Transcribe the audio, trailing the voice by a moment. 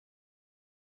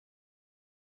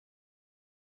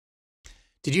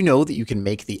Did you know that you can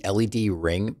make the LED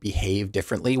ring behave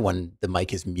differently when the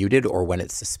mic is muted or when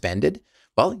it's suspended?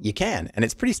 Well, you can, and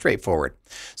it's pretty straightforward.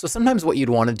 So sometimes what you'd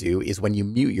want to do is when you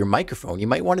mute your microphone, you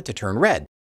might want it to turn red.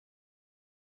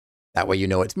 That way you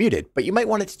know it's muted, but you might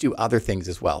want it to do other things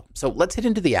as well. So let's head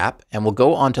into the app and we'll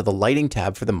go onto the lighting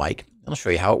tab for the mic. And I'll show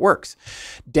you how it works.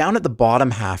 Down at the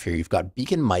bottom half here, you've got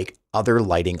BEACN Mic, other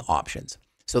lighting options.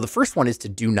 So the first one is to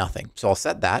do nothing. So I'll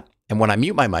set that. And when I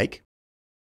mute my mic,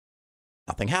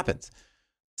 nothing happens.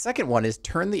 Second one is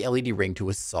turn the LED ring to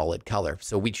a solid color.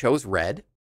 So we chose red.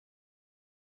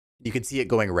 You can see it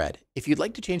going red. If you'd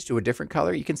like to change to a different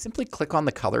color, you can simply click on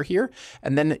the color here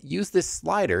and then use this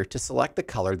slider to select the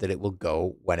color that it will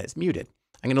go when it's muted.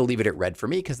 I'm going to leave it at red for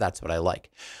me because that's what I like.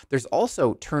 There's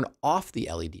also turn off the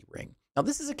LED ring. Now,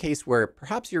 this is a case where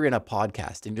perhaps you're in a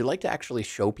podcast and you'd like to actually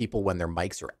show people when their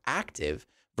mics are active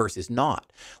versus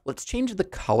not. Let's change the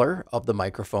color of the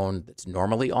microphone that's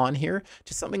normally on here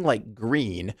to something like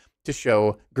green to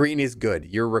show green is good.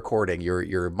 You're recording,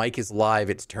 your mic is live,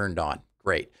 it's turned on.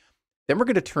 Great. Then we're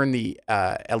going to turn the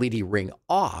LED ring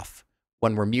off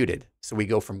when we're muted. So we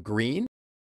go from green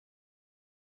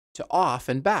to off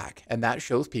and back. And that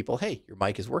shows people, hey, your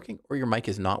mic is working or your mic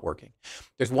is not working.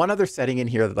 There's one other setting in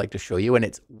here that I'd like to show you, and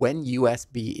it's when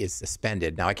USB is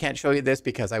suspended. Now, I can't show you this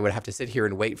because I would have to sit here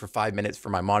and wait for 5 minutes for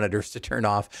my monitors to turn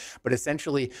off. But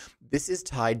essentially, this is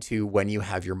tied to when you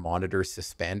have your monitors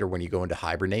suspend or when you go into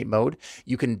hibernate mode.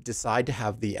 You can decide to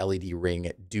have the LED ring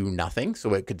do nothing.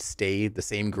 So it could stay the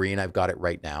same green. I've got it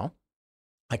right now.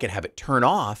 I could have it turn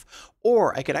off,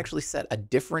 or I could actually set a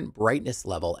different brightness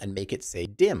level and make it say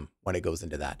dim when it goes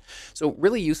into that. So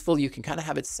really useful. You can kind of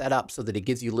have it set up so that it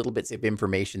gives you little bits of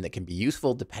information that can be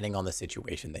useful depending on the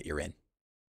situation that you're in.